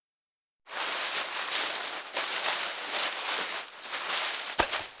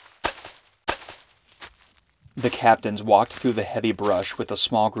The captains walked through the heavy brush with a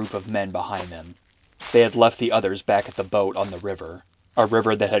small group of men behind them. They had left the others back at the boat on the river, a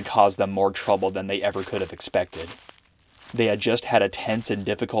river that had caused them more trouble than they ever could have expected. They had just had a tense and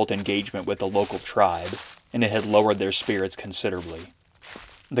difficult engagement with the local tribe, and it had lowered their spirits considerably.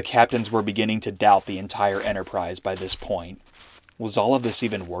 The captains were beginning to doubt the entire enterprise by this point. Was all of this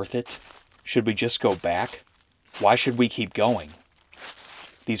even worth it? Should we just go back? Why should we keep going?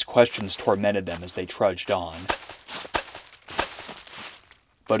 These questions tormented them as they trudged on.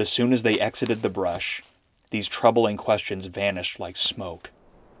 But as soon as they exited the brush, these troubling questions vanished like smoke.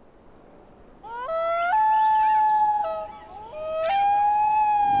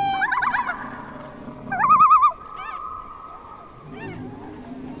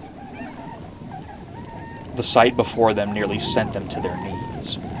 The sight before them nearly sent them to their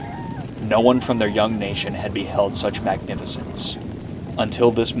knees. No one from their young nation had beheld such magnificence.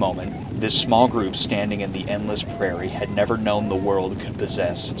 Until this moment, this small group standing in the endless prairie had never known the world could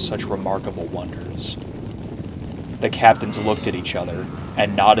possess such remarkable wonders. The captains looked at each other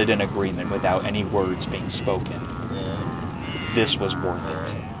and nodded in agreement without any words being spoken. This was worth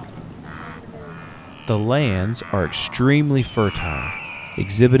it. The lands are extremely fertile,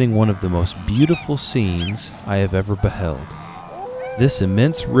 exhibiting one of the most beautiful scenes I have ever beheld. This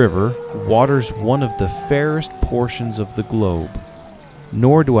immense river waters one of the fairest portions of the globe,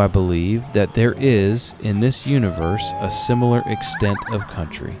 nor do I believe that there is in this universe a similar extent of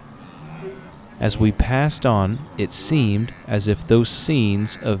country. As we passed on, it seemed as if those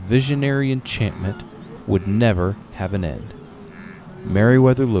scenes of visionary enchantment would never have an end.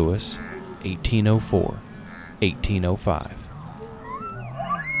 Meriwether Lewis, 1804, 1805.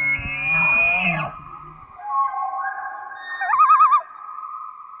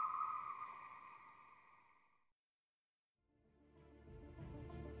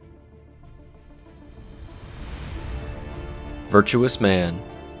 Virtuous Man,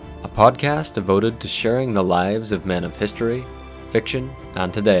 a podcast devoted to sharing the lives of men of history, fiction,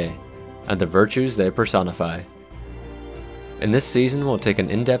 and today, and the virtues they personify. In this season, we'll take an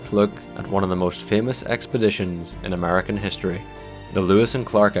in-depth look at one of the most famous expeditions in American history, the Lewis and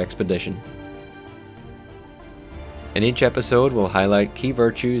Clark expedition. In each episode, we'll highlight key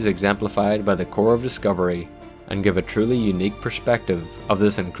virtues exemplified by the Corps of Discovery and give a truly unique perspective of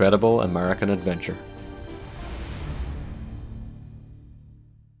this incredible American adventure.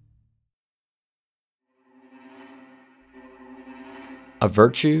 A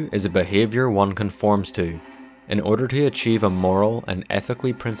virtue is a behavior one conforms to in order to achieve a moral and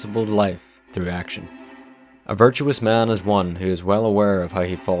ethically principled life through action. A virtuous man is one who is well aware of how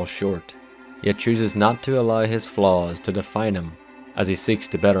he falls short, yet chooses not to allow his flaws to define him as he seeks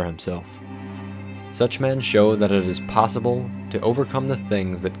to better himself. Such men show that it is possible to overcome the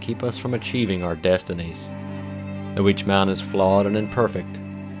things that keep us from achieving our destinies. Though each man is flawed and imperfect,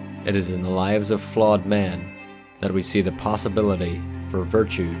 it is in the lives of flawed men that we see the possibility for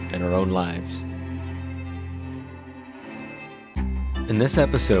virtue in our own lives. In this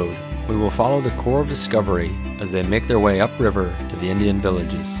episode, we will follow the Corps of Discovery as they make their way upriver to the Indian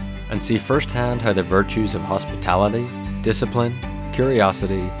villages and see firsthand how the virtues of hospitality, discipline,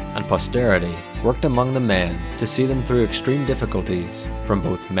 curiosity, and posterity worked among the men to see them through extreme difficulties from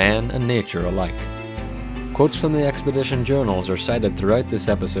both man and nature alike. Quotes from the expedition journals are cited throughout this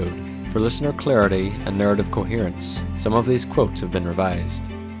episode. For listener clarity and narrative coherence, some of these quotes have been revised.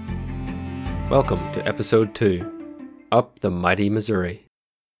 Welcome to Episode 2, Up the Mighty Missouri.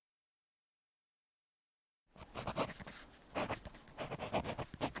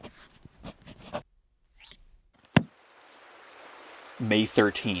 May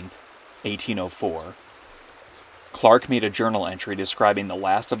 13th, 1804. Clark made a journal entry describing the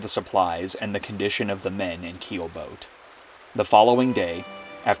last of the supplies and the condition of the men in keel boat. The following day,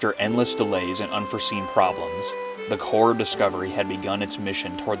 after endless delays and unforeseen problems, the Corps of Discovery had begun its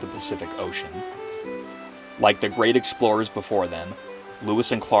mission toward the Pacific Ocean. Like the great explorers before them,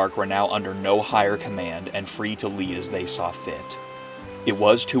 Lewis and Clark were now under no higher command and free to lead as they saw fit. It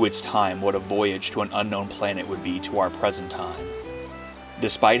was to its time what a voyage to an unknown planet would be to our present time.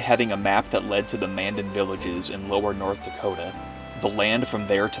 Despite having a map that led to the Mandan villages in lower North Dakota, the land from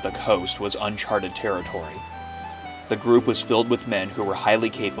there to the coast was uncharted territory. The group was filled with men who were highly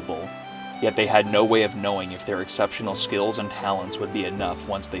capable, yet they had no way of knowing if their exceptional skills and talents would be enough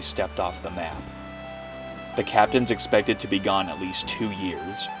once they stepped off the map. The captains expected to be gone at least 2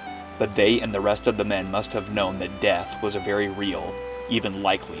 years, but they and the rest of the men must have known that death was a very real, even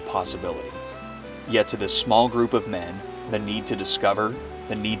likely possibility. Yet to this small group of men, the need to discover,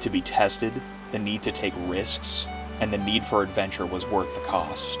 the need to be tested, the need to take risks, and the need for adventure was worth the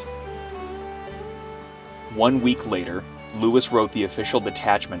cost. 1 week later, Lewis wrote the official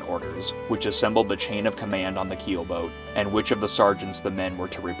detachment orders, which assembled the chain of command on the keelboat and which of the sergeants the men were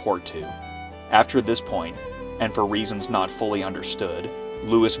to report to. After this point, and for reasons not fully understood,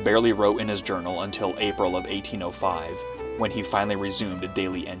 Lewis barely wrote in his journal until April of 1805, when he finally resumed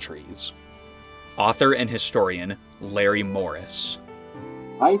daily entries. Author and historian Larry Morris.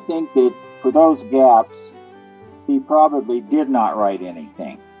 I think that for those gaps, he probably did not write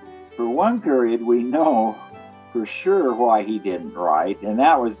anything. For one period, we know for sure why he didn't write, and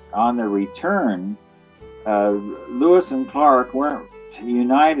that was on the return. Lewis and Clark weren't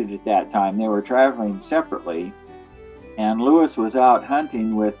united at that time. They were traveling separately, and Lewis was out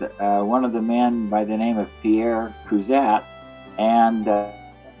hunting with one of the men by the name of Pierre Cruzat, and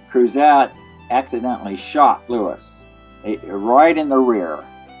Cruzat accidentally shot Lewis right in the rear.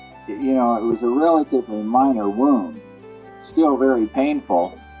 You know, it was a relatively minor wound, still very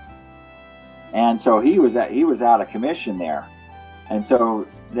painful. And so he was out of commission there. And so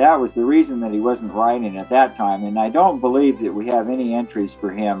that was the reason that he wasn't writing at that time. And I don't believe that we have any entries for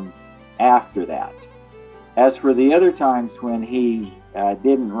him after that. As for the other times when he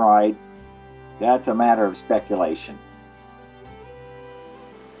didn't write, that's a matter of speculation.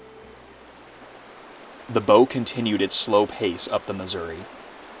 The boat continued its slow pace up the Missouri.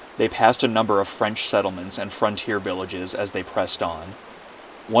 They passed a number of French settlements and frontier villages as they pressed on.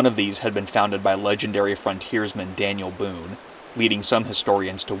 One of these had been founded by legendary frontiersman Daniel Boone, leading some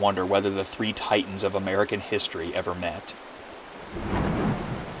historians to wonder whether the three titans of American history ever met.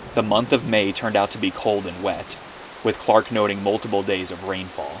 The month of May turned out to be cold and wet, with Clark noting multiple days of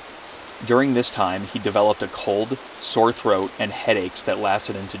rainfall. During this time, he developed a cold, sore throat, and headaches that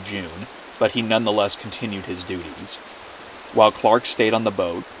lasted into June, but he nonetheless continued his duties. While Clark stayed on the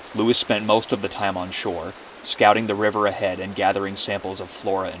boat, Lewis spent most of the time on shore, scouting the river ahead and gathering samples of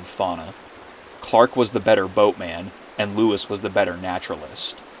flora and fauna. Clark was the better boatman, and Lewis was the better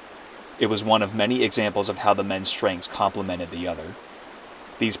naturalist. It was one of many examples of how the men's strengths complemented the other.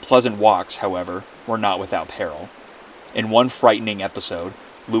 These pleasant walks, however, were not without peril. In one frightening episode,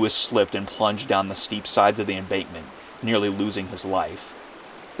 Lewis slipped and plunged down the steep sides of the embankment, nearly losing his life.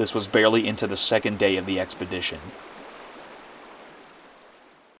 This was barely into the second day of the expedition.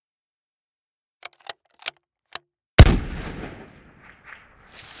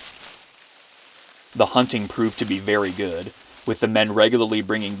 The hunting proved to be very good, with the men regularly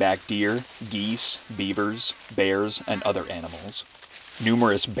bringing back deer, geese, beavers, bears, and other animals.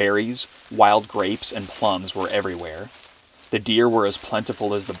 Numerous berries, wild grapes, and plums were everywhere. The deer were as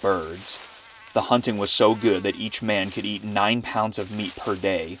plentiful as the birds. The hunting was so good that each man could eat 9 pounds of meat per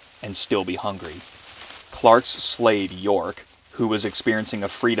day and still be hungry. Clark's slave, York, who was experiencing a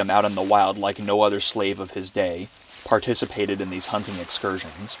freedom out in the wild like no other slave of his day, participated in these hunting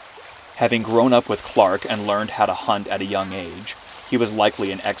excursions. Having grown up with Clark and learned how to hunt at a young age, he was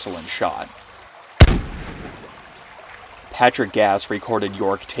likely an excellent shot. Patrick Gass recorded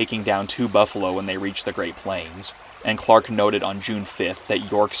York taking down 2 buffalo when they reached the Great Plains, and Clark noted on June 5th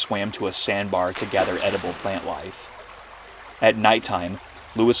that York swam to a sandbar to gather edible plant life. At nighttime,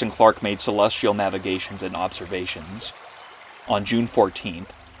 Lewis and Clark made celestial navigations and observations. On June 14th,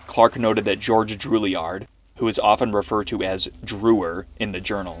 Clark noted that George Drouillard, who is often referred to as Drewer in the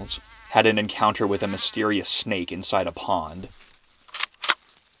journals, had an encounter with a mysterious snake inside a pond.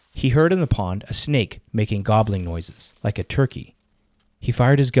 He heard in the pond a snake making gobbling noises, like a turkey. He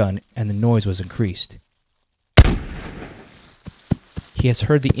fired his gun, and the noise was increased. He has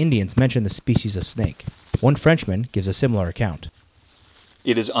heard the Indians mention the species of snake. One Frenchman gives a similar account.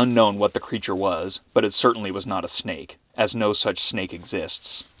 It is unknown what the creature was, but it certainly was not a snake, as no such snake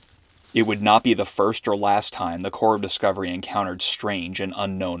exists. It would not be the first or last time the Corps of Discovery encountered strange and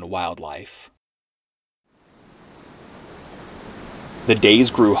unknown wildlife. The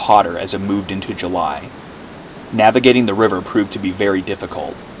days grew hotter as it moved into July. Navigating the river proved to be very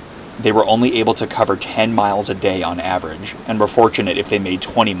difficult. They were only able to cover 10 miles a day on average, and were fortunate if they made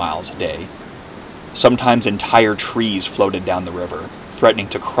 20 miles a day. Sometimes entire trees floated down the river, threatening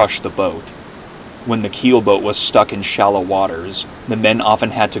to crush the boat. When the keelboat was stuck in shallow waters, the men often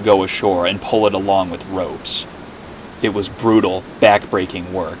had to go ashore and pull it along with ropes. It was brutal,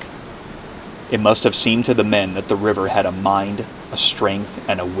 back-breaking work. It must have seemed to the men that the river had a mind, a strength,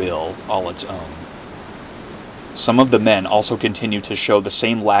 and a will all its own. Some of the men also continued to show the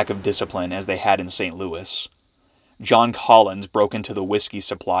same lack of discipline as they had in St. Louis. John Collins broke into the whiskey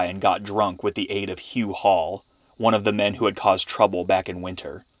supply and got drunk with the aid of Hugh Hall, one of the men who had caused trouble back in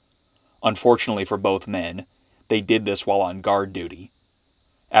winter. Unfortunately for both men, they did this while on guard duty.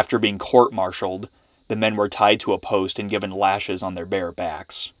 After being court-martialed, the men were tied to a post and given lashes on their bare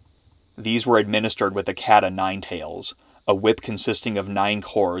backs. These were administered with a cat o' nine tails, a whip consisting of 9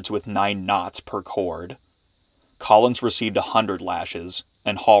 cords with 9 knots per cord. Collins received 100 lashes,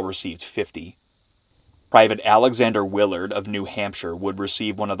 and Hall received 50. Private Alexander Willard of New Hampshire would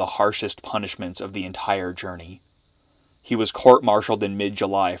receive one of the harshest punishments of the entire journey. He was court-martialed in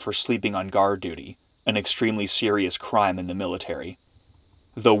mid-July for sleeping on guard duty, an extremely serious crime in the military.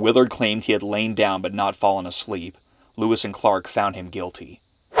 Though Willard claimed he had lain down but not fallen asleep, Lewis and Clark found him guilty.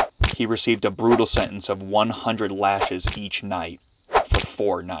 He received a brutal sentence of 100 lashes each night for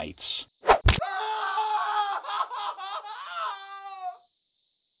 4 nights.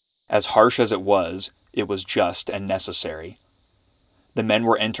 As harsh as it was just and necessary. The men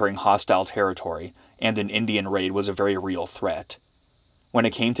were entering hostile territory, and an Indian raid was a very real threat. When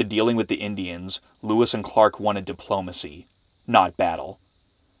it came to dealing with the Indians, Lewis and Clark wanted diplomacy, not battle.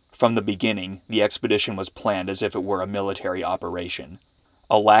 From the beginning, the expedition was planned as if it were a military operation.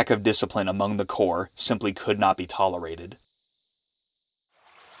 A lack of discipline among the Corps simply could not be tolerated.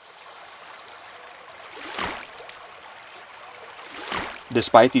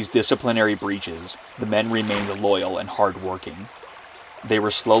 Despite these disciplinary breaches, the men remained loyal and hard-working. They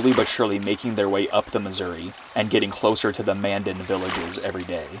were slowly but surely making their way up the Missouri and getting closer to the Mandan villages every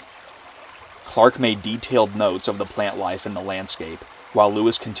day. Clark made detailed notes of the plant life in the landscape, while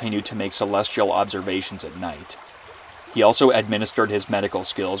Lewis continued to make celestial observations at night. He also administered his medical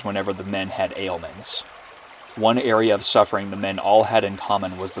skills whenever the men had ailments. One area of suffering the men all had in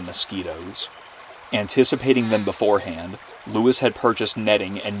common was the mosquitoes. Anticipating them beforehand, Lewis had purchased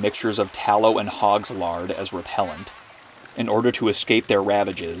netting and mixtures of tallow and hog's lard as repellent. In order to escape their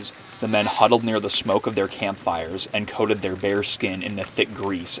ravages, the men huddled near the smoke of their campfires and coated their bare skin in the thick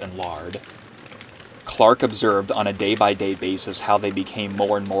grease and lard. Clark observed on a day-by-day basis how they became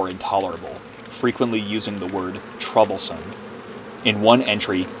more and more intolerable, frequently using the word troublesome. In one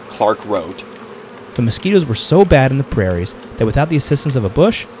entry, Clark wrote, "The mosquitoes were so bad in the prairies that without the assistance of a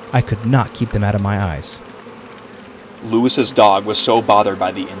bush, I could not keep them out of my eyes." Lewis's dog was so bothered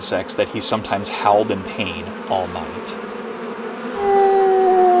by the insects that he sometimes howled in pain all night.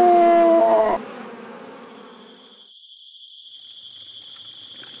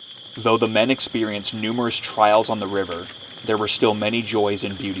 Though the men experienced numerous trials on the river, there were still many joys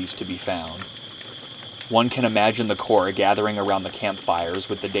and beauties to be found. One can imagine the Corps gathering around the campfires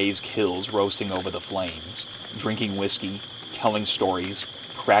with the day's kills roasting over the flames, drinking whiskey, telling stories,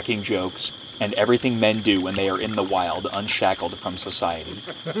 cracking jokes, and everything men do when they are in the wild, unshackled from society.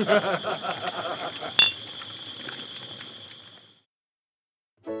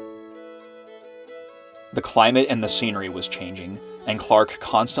 The climate and the scenery was changing, and Clark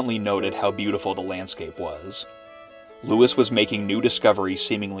constantly noted how beautiful the landscape was. Lewis was making new discoveries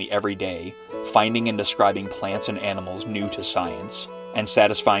seemingly every day, finding and describing plants and animals new to science, and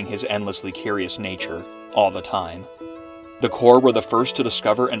satisfying his endlessly curious nature all the time. The Corps were the first to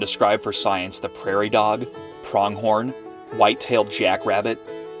discover and describe for science the prairie dog, pronghorn, white-tailed jackrabbit,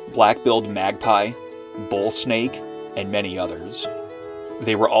 black-billed magpie, bull snake, and many others.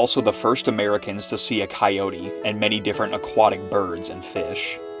 They were also the first Americans to see a coyote and many different aquatic birds and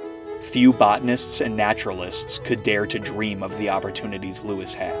fish. Few botanists and naturalists could dare to dream of the opportunities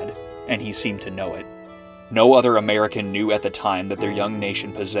Lewis had, and he seemed to know it. No other American knew at the time that their young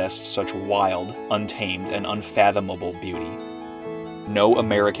nation possessed such wild, untamed, and unfathomable beauty. No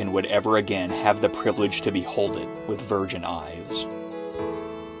American would ever again have the privilege to behold it with virgin eyes.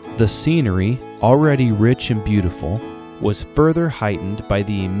 The scenery, already rich and beautiful, was further heightened by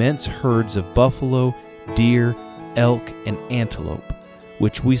the immense herds of buffalo, deer, elk, and antelope,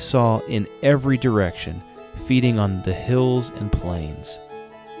 which we saw in every direction, feeding on the hills and plains.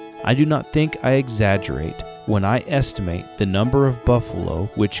 I do not think I exaggerate when I estimate the number of buffalo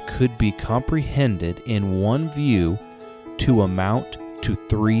which could be comprehended in one view to amount to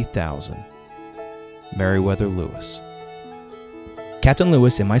 3,000. Meriwether Lewis. Captain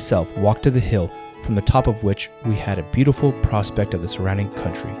Lewis and myself walked to the hill from the top of which we had a beautiful prospect of the surrounding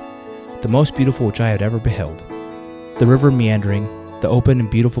country, the most beautiful which I had ever beheld. The river meandering, the open and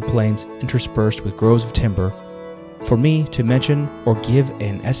beautiful plains interspersed with groves of timber. For me to mention or give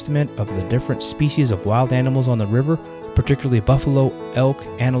an estimate of the different species of wild animals on the river, particularly buffalo, elk,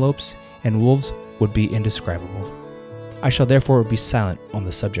 antelopes, and wolves, would be indescribable. I shall therefore be silent on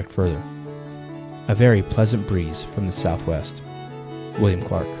the subject further. A very pleasant breeze from the southwest. William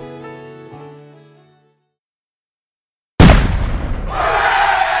Clark.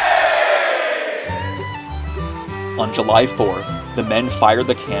 On July 4th, the men fired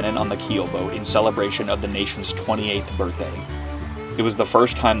the cannon on the keelboat in celebration of the nation's 28th birthday. It was the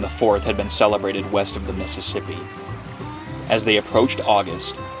first time the 4th had been celebrated west of the Mississippi. As they approached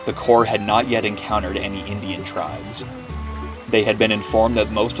August, the Corps had not yet encountered any Indian tribes. They had been informed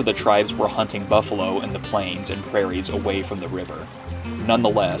that most of the tribes were hunting buffalo in the plains and prairies away from the river.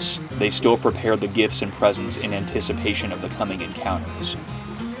 Nonetheless, they still prepared the gifts and presents in anticipation of the coming encounters.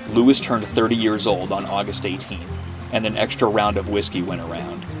 Lewis turned 30 years old on August 18th, and an extra round of whiskey went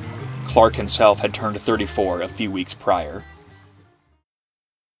around. Clark himself had turned 34 a few weeks prior.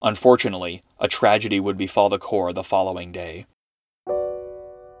 Unfortunately, a tragedy would befall the Corps the following day.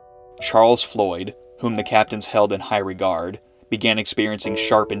 Charles Floyd, whom the captains held in high regard, began experiencing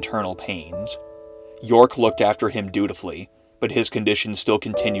sharp internal pains. York looked after him dutifully, but his condition still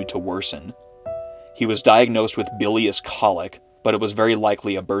continued to worsen. He was diagnosed with bilious colic, but it was very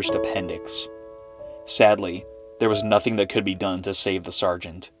likely a burst appendix. Sadly, there was nothing that could be done to save the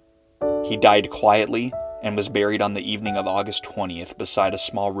sergeant. He died quietly and was buried on the evening of August 20th beside a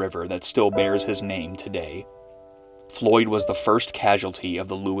small river that still bears his name today. Floyd was the first casualty of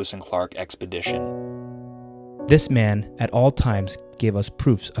the Lewis and Clark expedition. This man at all times gave us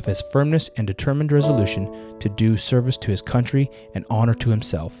proofs of his firmness and determined resolution to do service to his country and honor to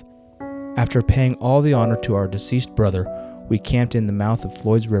himself. After paying all the honor to our deceased brother, we camped in the mouth of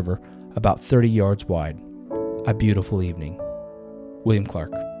Floyd's River, about 30 yards wide. A beautiful evening. William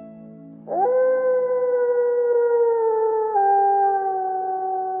Clark.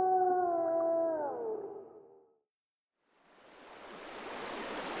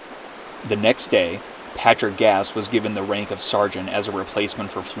 The next day, Patrick Gass was given the rank of sergeant as a replacement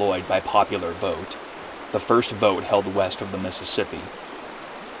for Floyd by popular vote, the first vote held west of the Mississippi.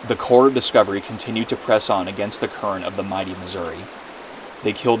 The Corps of Discovery continued to press on against the current of the mighty Missouri.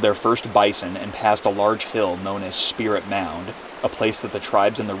 They killed their first bison and passed a large hill known as Spirit Mound, a place that the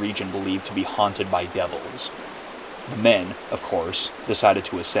tribes in the region believed to be haunted by devils. The men, of course, decided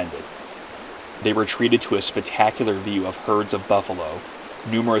to ascend it. They were treated to a spectacular view of herds of buffalo,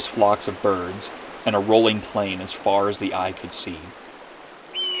 numerous flocks of birds, and a rolling plain as far as the eye could see.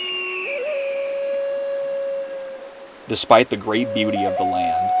 Despite the great beauty of the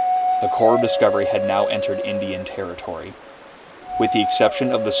land, the Corps of Discovery had now entered Indian territory. With the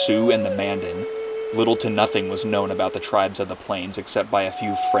exception of the Sioux and the Mandan, little to nothing was known about the tribes of the plains except by a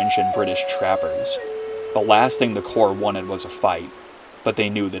few French and British trappers. The last thing the Corps wanted was a fight, but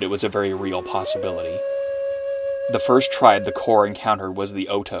they knew that it was a very real possibility. The first tribe the Corps encountered was the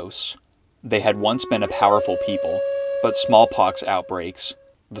Otos. They had once been a powerful people, but smallpox outbreaks,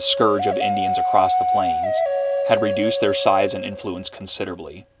 the scourge of Indians across the plains, had reduced their size and influence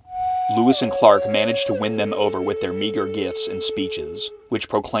considerably. Lewis and Clark managed to win them over with their meager gifts and speeches, which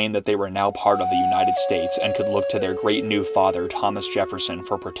proclaimed that they were now part of the United States and could look to their great new father, Thomas Jefferson,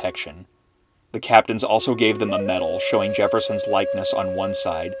 for protection. The captains also gave them a medal showing Jefferson's likeness on one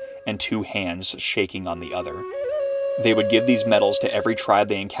side and two hands shaking on the other. They would give these medals to every tribe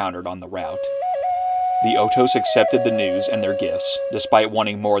they encountered on the route. The Otos accepted the news and their gifts, despite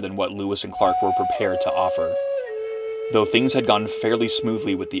wanting more than what Lewis and Clark were prepared to offer. Though things had gone fairly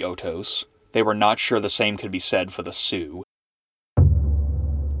smoothly with the Otos, they were not sure the same could be said for the Sioux.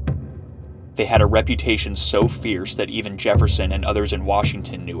 They had a reputation so fierce that even Jefferson and others in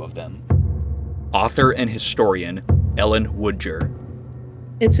Washington knew of them. Author and historian Elin Woodger.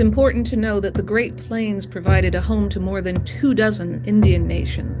 It's important to know that the Great Plains provided a home to more than 24 Indian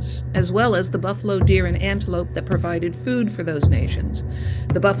nations, as well as the buffalo, deer, and antelope that provided food for those nations,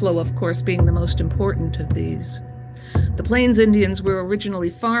 the buffalo, of course, being the most important of these. The Plains Indians were originally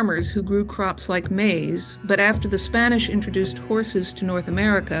farmers who grew crops like maize, but after the Spanish introduced horses to North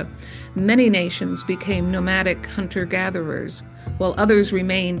America, many nations became nomadic hunter-gatherers, while others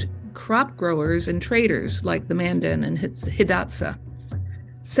remained crop growers and traders like the Mandan and Hidatsa.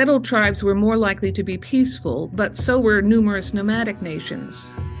 Settled tribes were more likely to be peaceful, but so were numerous nomadic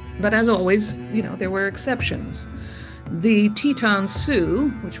nations. But as always, there were exceptions. The Teton Sioux,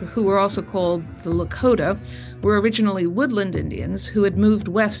 who were also called the Lakota, were originally woodland Indians who had moved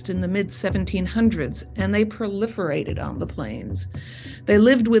west in the mid-1700s, and they proliferated on the plains. They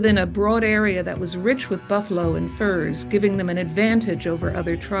lived within a broad area that was rich with buffalo and furs, giving them an advantage over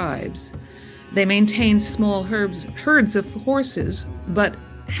other tribes. They maintained small herds of horses, but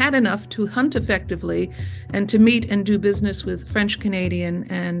had enough to hunt effectively and to meet and do business with French, Canadian,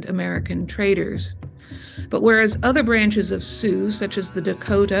 and American traders. But whereas other branches of Sioux, such as the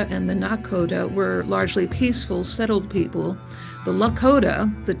Dakota and the Nakota, were largely peaceful, settled people, the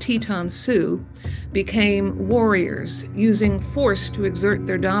Lakota, the Teton Sioux, became warriors, using force to exert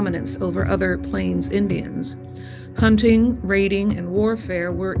their dominance over other Plains Indians. Hunting, raiding, and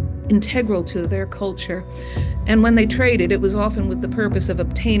warfare were integral to their culture, and when they traded, it was often with the purpose of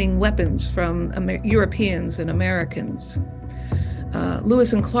obtaining weapons from Europeans and Americans.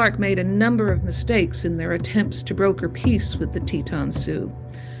 Lewis and Clark made a number of mistakes in their attempts to broker peace with the Teton Sioux.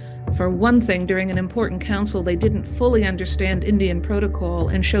 For one thing, during an important council, they didn't fully understand Indian protocol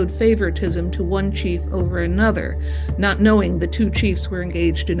and showed favoritism to one chief over another, not knowing the two chiefs were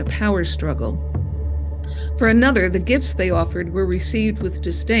engaged in a power struggle. For another, the gifts they offered were received with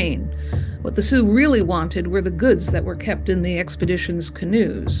disdain. What the Sioux really wanted were the goods that were kept in the expedition's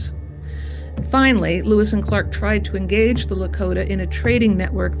canoes. Finally, Lewis and Clark tried to engage the Lakota in a trading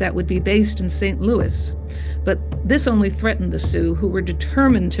network that would be based in St. Louis. But this only threatened the Sioux, who were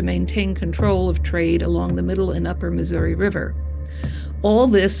determined to maintain control of trade along the Middle and Upper Missouri River. All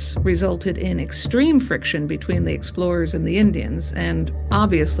this resulted in extreme friction between the explorers and the Indians, and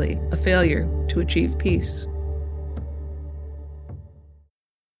obviously a failure to achieve peace.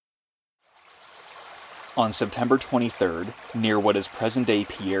 On September 23rd, near what is present-day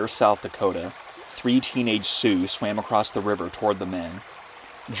Pierre, South Dakota, 3 teenage Sioux swam across the river toward the men.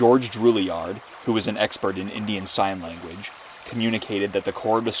 George Drouillard, who was an expert in Indian Sign Language, communicated that the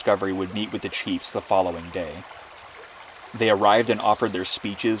Corps of Discovery would meet with the chiefs the following day. They arrived and offered their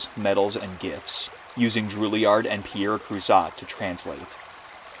speeches, medals, and gifts, using Drouillard and Pierre Cruzat to translate.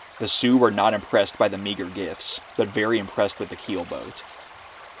 The Sioux were not impressed by the meager gifts, but very impressed with the keelboat.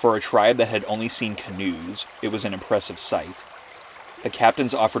 For a tribe that had only seen canoes, it was an impressive sight. The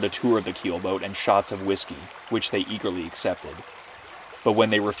captains offered a tour of the keelboat and shots of whiskey, which they eagerly accepted. But when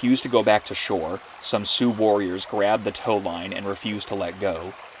they refused to go back to shore, some Sioux warriors grabbed the tow line and refused to let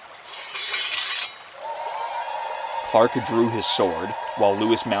go. Clark drew his sword, while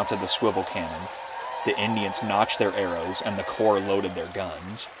Lewis mounted the swivel cannon. The Indians notched their arrows, and the Corps loaded their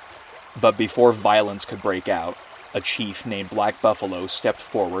guns. But before violence could break out, a chief named Black Buffalo stepped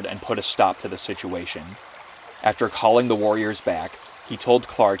forward and put a stop to the situation. After calling the warriors back, he told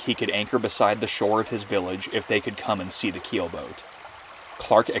Clark he could anchor beside the shore of his village if they could come and see the keelboat.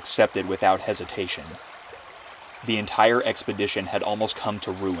 Clark accepted without hesitation. The entire expedition had almost come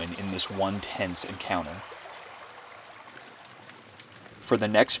to ruin in this one tense encounter. For the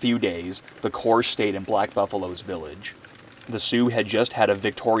next few days, the Corps stayed in Black Buffalo's village. The Sioux had just had a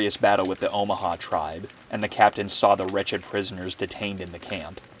victorious battle with the Omaha tribe, and the captains saw the wretched prisoners detained in the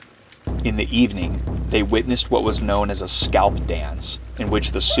camp. In the evening, they witnessed what was known as a scalp dance, in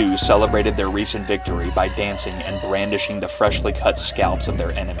which the Sioux celebrated their recent victory by dancing and brandishing the freshly cut scalps of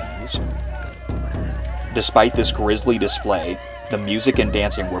their enemies. Despite this grisly display, the music and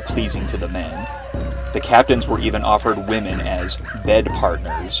dancing were pleasing to the men. The captains were even offered women as bed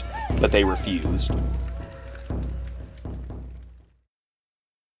partners, but they refused.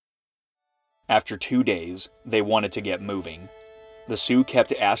 After 2 days, they wanted to get moving. The Sioux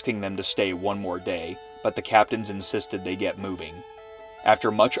kept asking them to stay one more day, but the captains insisted they get moving.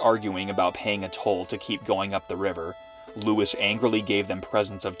 After much arguing about paying a toll to keep going up the river, Lewis angrily gave them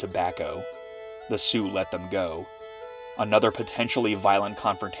presents of tobacco. The Sioux let them go. Another potentially violent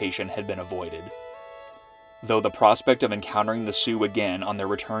confrontation had been avoided. Though the prospect of encountering the Sioux again on their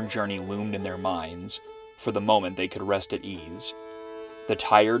return journey loomed in their minds, for the moment they could rest at ease. The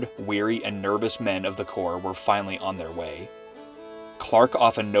tired, weary, and nervous men of the Corps were finally on their way. Clark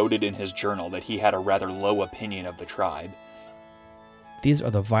often noted in his journal that he had a rather low opinion of the tribe. These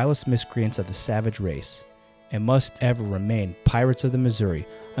are the vilest miscreants of the savage race, and must ever remain pirates of the Missouri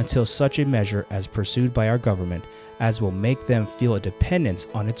until such a measure as pursued by our government as will make them feel a dependence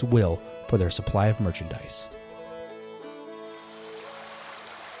on its will for their supply of merchandise.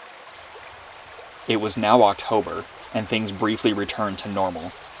 It was now October, and things briefly returned to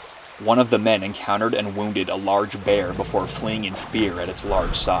normal. One of the men encountered and wounded a large bear before fleeing in fear at its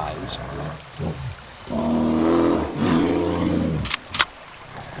large size.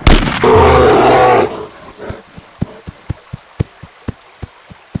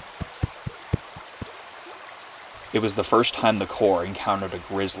 It was the first time the Corps encountered a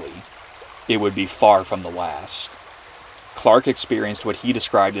grizzly. It would be far from the last. Clark experienced what he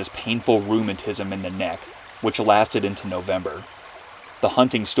described as painful rheumatism in the neck, which lasted into November. The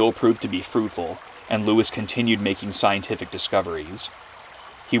hunting still proved to be fruitful, and Lewis continued making scientific discoveries.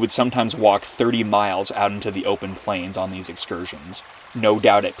 He would sometimes walk 30 miles out into the open plains on these excursions, no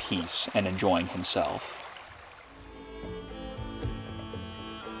doubt at peace and enjoying himself.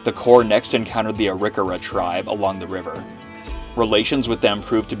 The Corps next encountered the Arikara tribe along the river. Relations with them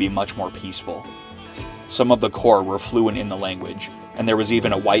proved to be much more peaceful. Some of the Corps were fluent in the language, and there was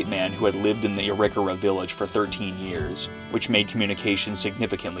even a white man who had lived in the Arikara village for 13 years, which made communication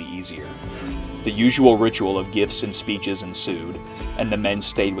significantly easier. The usual ritual of gifts and speeches ensued, and the men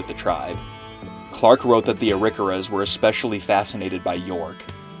stayed with the tribe. Clark wrote that the Arikaras were especially fascinated by York.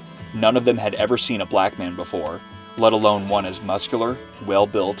 None of them had ever seen a black man before, let alone one as muscular,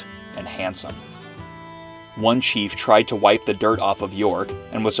 well-built, and handsome. One chief tried to wipe the dirt off of York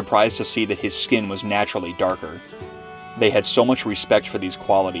and was surprised to see that his skin was naturally darker. They had so much respect for these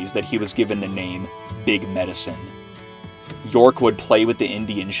qualities that he was given the name Big Medicine. York would play with the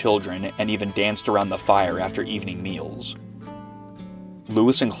Indian children and even danced around the fire after evening meals.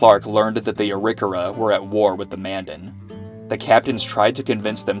 Lewis and Clark learned that the Arikara were at war with the Mandan. The captains tried to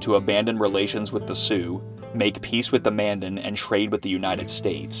convince them to abandon relations with the Sioux, make peace with the Mandan, and trade with the United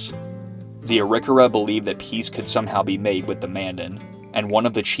States. The Arikara believed that peace could somehow be made with the Mandan, and one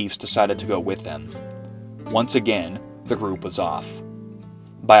of the chiefs decided to go with them. Once again, the group was off.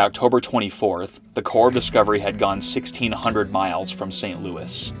 By October 24th, the Corps of Discovery had gone 1,600 miles from St.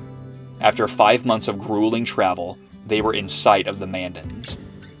 Louis. After 5 months of grueling travel, they were in sight of the Mandans.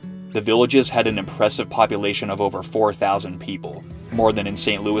 The villages had an impressive population of over 4,000 people, more than in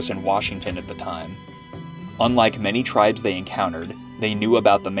St. Louis and Washington at the time. Unlike many tribes they encountered, they knew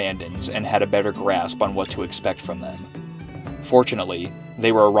about the Mandans and had a better grasp on what to expect from them. Fortunately,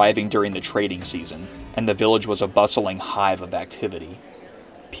 they were arriving during the trading season, and the village was a bustling hive of activity.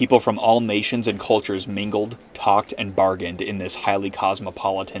 People from all nations and cultures mingled, talked, and bargained in this highly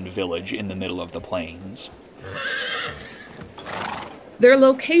cosmopolitan village in the middle of the plains. Their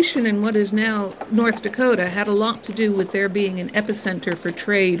location in what is now North Dakota had a lot to do with their being an epicenter for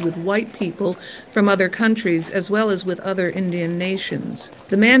trade with white people from other countries as well as with other Indian nations.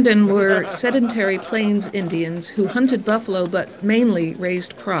 The Mandan were sedentary plains Indians who hunted buffalo but mainly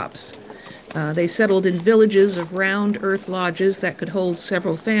raised crops. They settled in villages of round earth lodges that could hold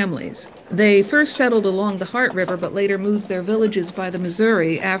several families. They first settled along the Heart River, but later moved their villages by the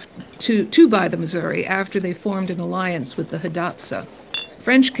Missouri by the Missouri after they formed an alliance with the Hidatsa.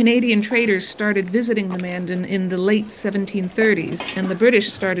 French-Canadian traders started visiting the Mandan in the late 1730s, and the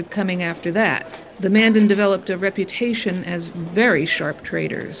British started coming after that. The Mandan developed a reputation as very sharp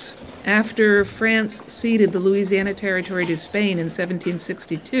traders. After France ceded the Louisiana Territory to Spain in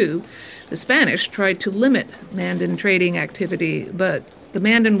 1762, the Spanish tried to limit Mandan trading activity, but the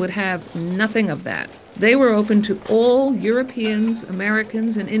Mandan would have nothing of that. They were open to all Europeans,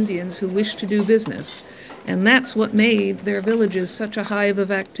 Americans, and Indians who wished to do business, and that's what made their villages such a hive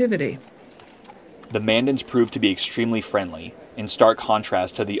of activity. The Mandans proved to be extremely friendly, in stark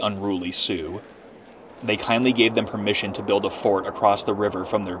contrast to the unruly Sioux. They kindly gave them permission to build a fort across the river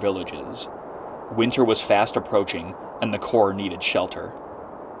from their villages. Winter was fast approaching, and the Corps needed shelter.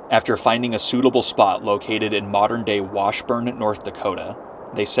 After finding a suitable spot located in modern-day Washburn, North Dakota,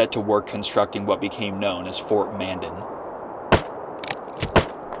 they set to work constructing what became known as Fort Mandan.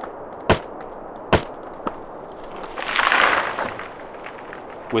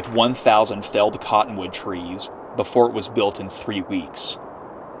 With 1,000 felled cottonwood trees, the fort was built in 3 weeks.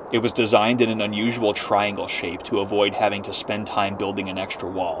 It was designed in an unusual triangle shape to avoid having to spend time building an extra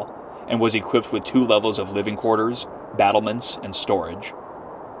wall, and was equipped with 2 levels of living quarters, battlements, and storage.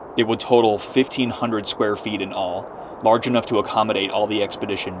 It would total 1,500 square feet in all, large enough to accommodate all the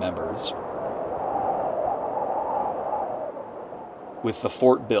expedition members. With the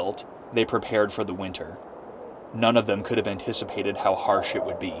fort built, they prepared for the winter. None of them could have anticipated how harsh it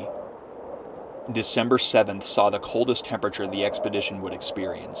would be. December 7th saw the coldest temperature the expedition would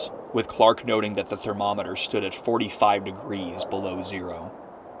experience, with Clark noting that the thermometer stood at 45 degrees below zero.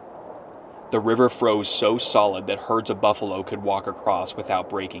 The river froze so solid that herds of buffalo could walk across without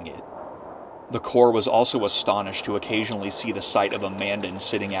breaking it. The Corps was also astonished to occasionally see the sight of a Mandan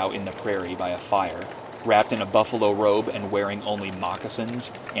sitting out in the prairie by a fire, wrapped in a buffalo robe and wearing only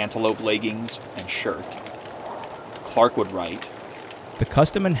moccasins, antelope leggings, and shirt. Clark would write, "The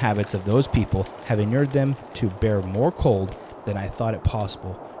custom and habits of those people have inured them to bear more cold than I thought it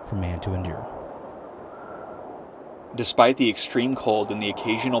possible for man to endure." Despite the extreme cold and the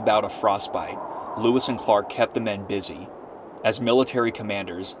occasional bout of frostbite, Lewis and Clark kept the men busy. As military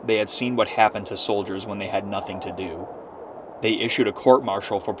commanders, they had seen what happened to soldiers when they had nothing to do. They issued a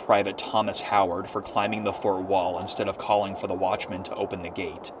court-martial for Private Thomas Howard for climbing the fort wall instead of calling for the watchman to open the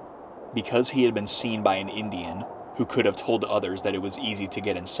gate. Because he had been seen by an Indian, who could have told others that it was easy to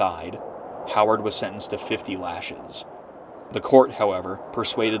get inside, Howard was sentenced to 50 lashes. The court, however,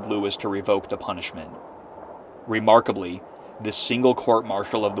 persuaded Lewis to revoke the punishment. Remarkably, this single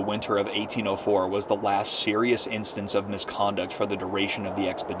court-martial of the winter of 1804 was the last serious instance of misconduct for the duration of the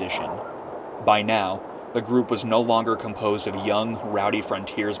expedition. By now, the group was no longer composed of young, rowdy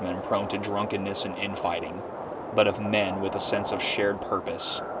frontiersmen prone to drunkenness and infighting, but of men with a sense of shared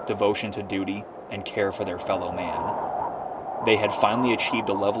purpose, devotion to duty, and care for their fellow man. They had finally achieved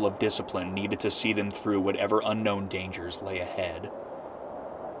a level of discipline needed to see them through whatever unknown dangers lay ahead.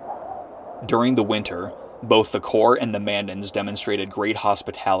 During the winter, Both the Corps and the Mandans demonstrated great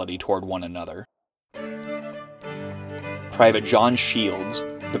hospitality toward one another. Private John Shields,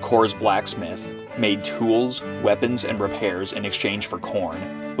 the Corps' blacksmith, made tools, weapons, and repairs in exchange for corn,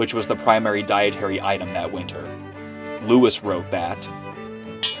 which was the primary dietary item that winter. Lewis wrote that,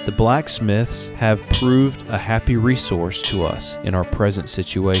 "The blacksmiths have proved a happy resource to us in our present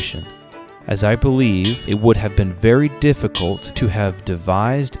situation, as I believe it would have been very difficult to have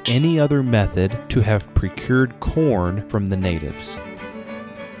devised any other method to have procured corn from the natives."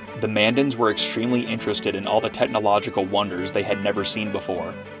 The Mandans were extremely interested in all the technological wonders they had never seen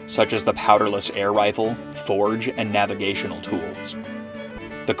before, such as the powderless air rifle, forge, and navigational tools.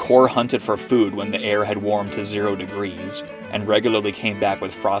 The Corps hunted for food when the air had warmed to 0 degrees, and regularly came back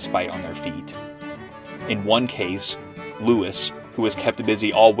with frostbite on their feet. In one case, Lewis, who was kept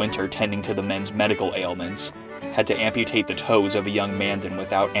busy all winter tending to the men's medical ailments, had to amputate the toes of a young Mandan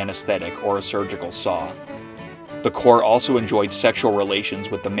without anesthetic or a surgical saw. The Corps also enjoyed sexual relations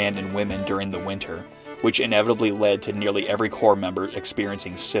with the Mandan women during the winter, which inevitably led to nearly every Corps member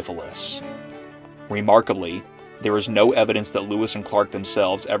experiencing syphilis. Remarkably, there is no evidence that Lewis and Clark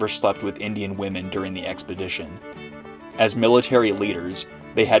themselves ever slept with Indian women during the expedition. As military leaders,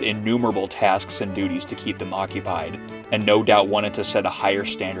 they had innumerable tasks and duties to keep them occupied, and no doubt wanted to set a higher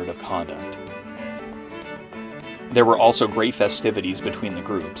standard of conduct. There were also great festivities between the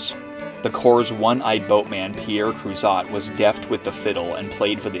groups. The Corps' one-eyed boatman Pierre Cruzat was deft with the fiddle and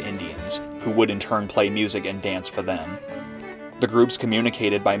played for the Indians, who would in turn play music and dance for them. The groups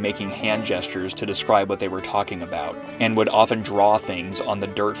communicated by making hand gestures to describe what they were talking about, and would often draw things on the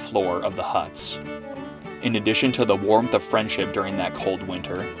dirt floor of the huts. In addition to the warmth of friendship during that cold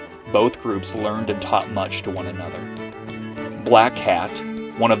winter, both groups learned and taught much to one another. Black Cat,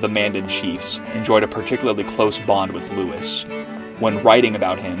 one of the Mandan chiefs, enjoyed a particularly close bond with Lewis. When writing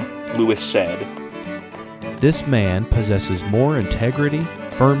about him, Lewis said, "This man possesses more integrity,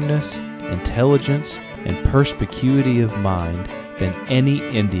 firmness, intelligence, and perspicuity of mind than any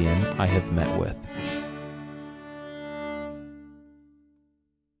Indian I have met with."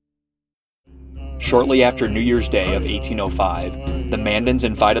 Shortly after New Year's Day of 1805, the Mandans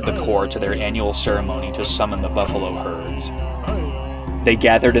invited the Corps to their annual ceremony to summon the buffalo herds. They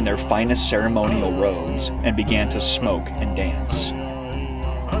gathered in their finest ceremonial robes and began to smoke and dance.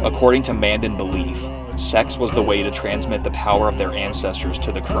 According to Mandan belief, sex was the way to transmit the power of their ancestors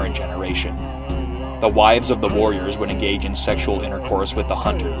to the current generation. The wives of the warriors would engage in sexual intercourse with the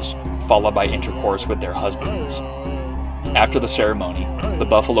hunters, followed by intercourse with their husbands. After the ceremony, the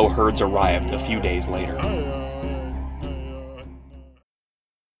buffalo herds arrived a few days later.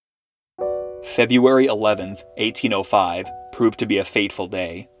 February 11th, 1805, proved to be a fateful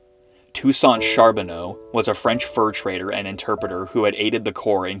day. Toussaint Charbonneau was a French fur trader and interpreter who had aided the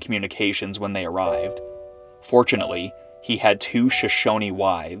Corps in communications when they arrived. Fortunately, he had 2 Shoshone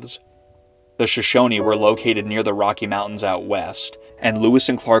wives. The Shoshone were located near the Rocky Mountains out west, and Lewis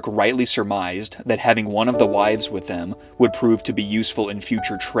and Clark rightly surmised that having one of the wives with them would prove to be useful in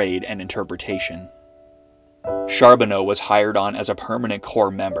future trade and interpretation. Charbonneau was hired on as a permanent Corps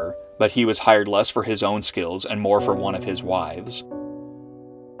member, but he was hired less for his own skills and more for one of his wives.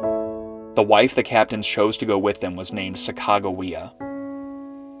 The wife the captains chose to go with them was named Sacagawea.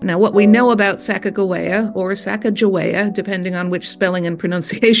 Now, what we know about Sacagawea, or Sacagawea, depending on which spelling and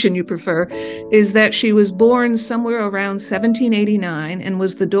pronunciation you prefer, is that she was born somewhere around 1789 and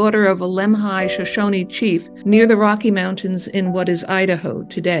was the daughter of a Lemhi Shoshone chief near the Rocky Mountains in what is Idaho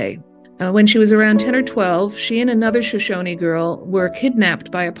today. When she was around 10 or 12, she and another Shoshone girl were kidnapped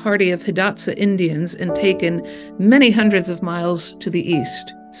by a party of Hidatsa Indians and taken many hundreds of miles to the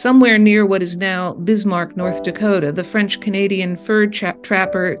east. Somewhere near what is now Bismarck, North Dakota, the French-Canadian fur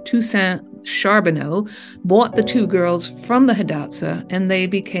trapper Toussaint Charbonneau bought the 2 girls from the Hidatsa, and they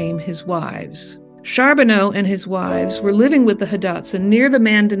became his wives. Charbonneau and his wives were living with the Hidatsa near the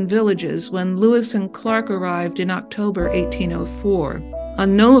Mandan villages when Lewis and Clark arrived in October 1804.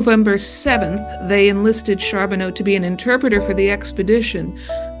 On November 7th, they enlisted Charbonneau to be an interpreter for the expedition,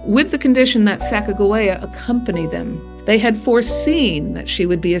 with the condition that Sacagawea accompany them. They had foreseen that she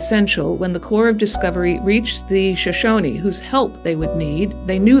would be essential when the Corps of Discovery reached the Shoshone, whose help they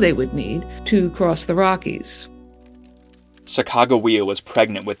knew they would need, to cross the Rockies. Sacagawea was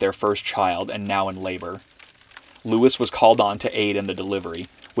pregnant with their first child and now in labor. Lewis was called on to aid in the delivery,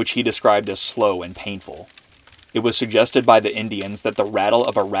 which he described as slow and painful. It was suggested by the Indians that the rattle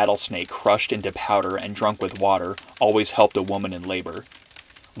of a rattlesnake crushed into powder and drunk with water always helped a woman in labor.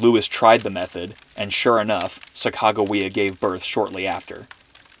 Lewis tried the method, and sure enough, Sacagawea gave birth shortly after.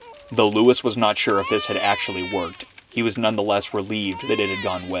 Though Lewis was not sure if this had actually worked, he was nonetheless relieved that it had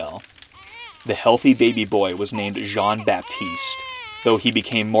gone well. The healthy baby boy was named Jean-Baptiste, though he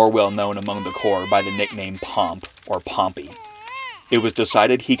became more well known among the Corps by the nickname Pomp, or Pompey. It was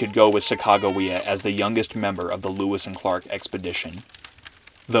decided he could go with Sacagawea as the youngest member of the Lewis and Clark expedition.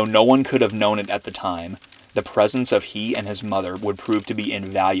 Though no one could have known it at the time, the presence of he and his mother would prove to be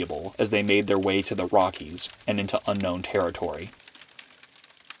invaluable as they made their way to the Rockies and into unknown territory.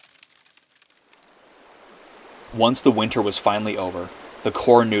 Once the winter was finally over, the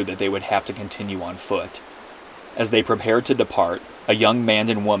Corps knew that they would have to continue on foot. As they prepared to depart, a young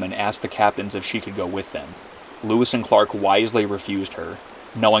Mandan woman asked the captains if she could go with them. Lewis and Clark wisely refused her,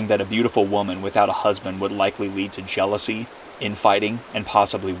 knowing that a beautiful woman without a husband would likely lead to jealousy, infighting, and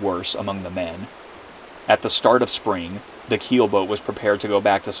possibly worse among the men. At the start of spring, the keelboat was prepared to go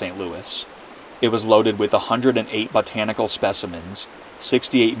back to St. Louis. It was loaded with 108 botanical specimens,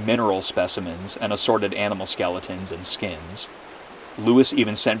 68 mineral specimens, and assorted animal skeletons and skins. Lewis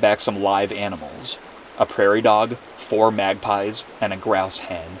even sent back some live animals: a prairie dog, 4 magpies, and a grouse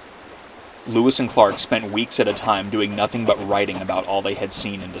hen. Lewis and Clark spent weeks at a time doing nothing but writing about all they had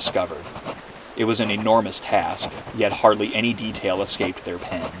seen and discovered. It was an enormous task, yet hardly any detail escaped their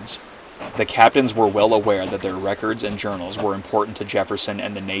pens. The captains were well aware that their records and journals were important to Jefferson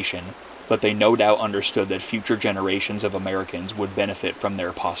and the nation, but they no doubt understood that future generations of Americans would benefit from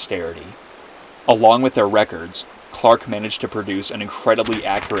their posterity. Along with their records, Clark managed to produce an incredibly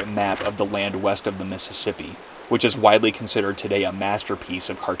accurate map of the land west of the Mississippi, which is widely considered today a masterpiece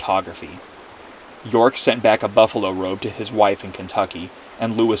of cartography. York sent back a buffalo robe to his wife in Kentucky,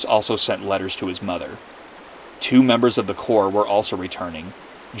 and Lewis also sent letters to his mother. 2 members of the Corps were also returning,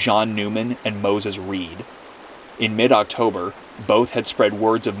 John Newman and Moses Reed. In mid-October, both had spread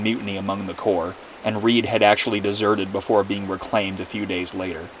words of mutiny among the Corps, and Reed had actually deserted before being reclaimed a few days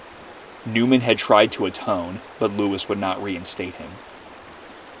later. Newman had tried to atone, but Lewis would not reinstate him.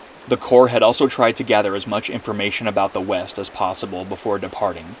 The Corps had also tried to gather as much information about the West as possible before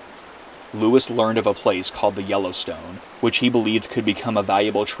departing. Lewis learned of a place called the Yellowstone, which he believed could become a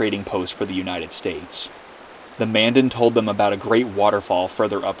valuable trading post for the United States. The Mandan told them about a great waterfall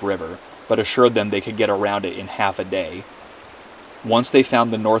further upriver, but assured them they could get around it in half a day. Once they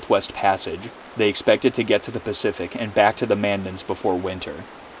found the Northwest Passage, they expected to get to the Pacific and back to the Mandans before winter.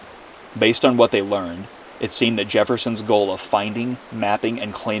 Based on what they learned, it seemed that Jefferson's goal of finding, mapping,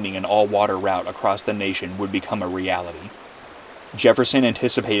 and claiming an all-water route across the nation would become a reality. Jefferson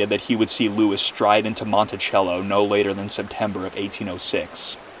anticipated that he would see Lewis stride into Monticello no later than September of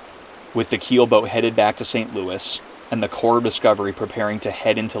 1806. With the keelboat headed back to St. Louis, and the Corps of Discovery preparing to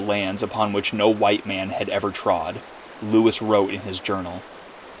head into lands upon which no white man had ever trod, Lewis wrote in his journal,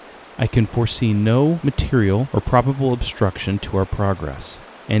 "I can foresee no material or probable obstruction to our progress,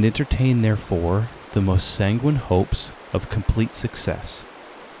 and entertain, therefore, the most sanguine hopes of complete success.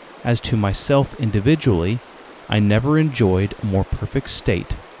 As to myself individually, I never enjoyed a more perfect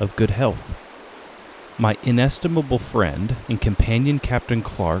state of good health. My inestimable friend and companion Captain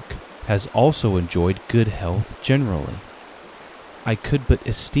Clark has also enjoyed good health generally. I could but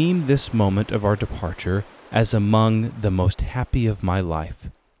esteem this moment of our departure as among the most happy of my life.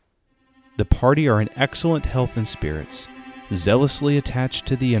 The party are in excellent health and spirits, zealously attached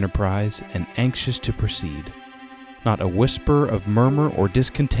to the enterprise and anxious to proceed. Not a whisper of murmur or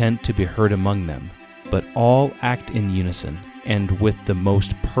discontent to be heard among them, but all act in unison and with the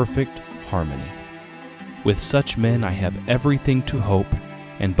most perfect harmony. With such men I have everything to hope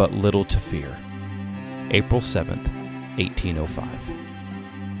and but little to fear." April 7th, 1805.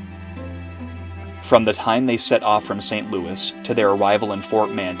 From the time they set off from St. Louis to their arrival in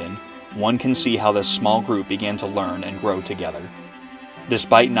Fort Mandan, one can see how this small group began to learn and grow together.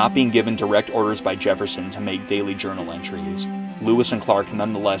 Despite not being given direct orders by Jefferson to make daily journal entries, Lewis and Clark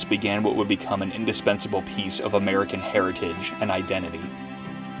nonetheless began what would become an indispensable piece of American heritage and identity.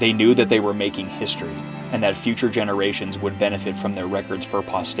 They knew that they were making history, and that future generations would benefit from their records for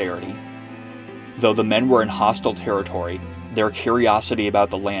posterity. Though the men were in hostile territory, their curiosity about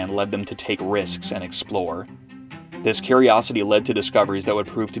the land led them to take risks and explore. This curiosity led to discoveries that would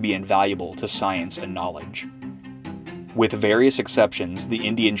prove to be invaluable to science and knowledge. With various exceptions, the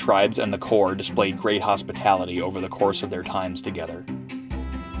Indian tribes and the Corps displayed great hospitality over the course of their times together.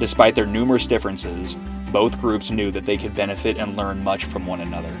 Despite their numerous differences, both groups knew that they could benefit and learn much from one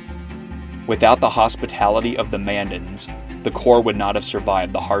another. Without the hospitality of the Mandans, the Corps would not have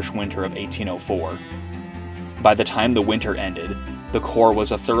survived the harsh winter of 1804. By the time the winter ended, the Corps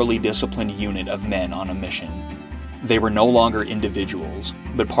was a thoroughly disciplined unit of men on a mission. They were no longer individuals,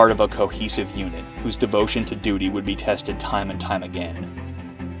 but part of a cohesive unit whose devotion to duty would be tested time and time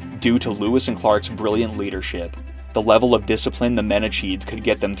again. Due to Lewis and Clark's brilliant leadership, The level of discipline the men achieved could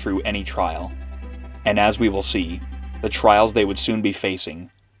get them through any trial. And as we will see, the trials they would soon be facing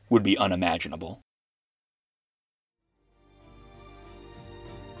would be unimaginable.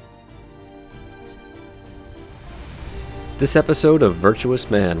 This episode of Virtuous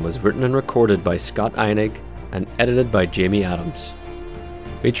Man was written and recorded by Scott Einig and edited by Jamie Adams,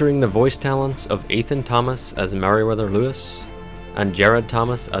 featuring the voice talents of Ethan Thomas as Meriwether Lewis and Jared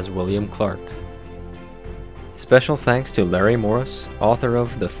Thomas as William Clark. Special thanks to Larry Morris, author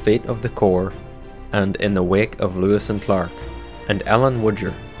of The Fate of the Corps and In the Wake of Lewis and Clark, and Elin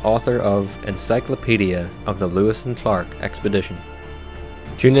Woodger, author of Encyclopedia of the Lewis and Clark Expedition.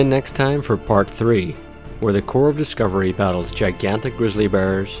 Tune in next time for Part 3, where the Corps of Discovery battles gigantic grizzly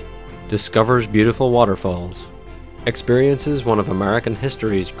bears, discovers beautiful waterfalls, experiences one of American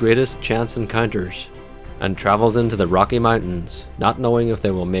history's greatest chance encounters, and travels into the Rocky Mountains, not knowing if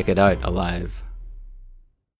they will make it out alive.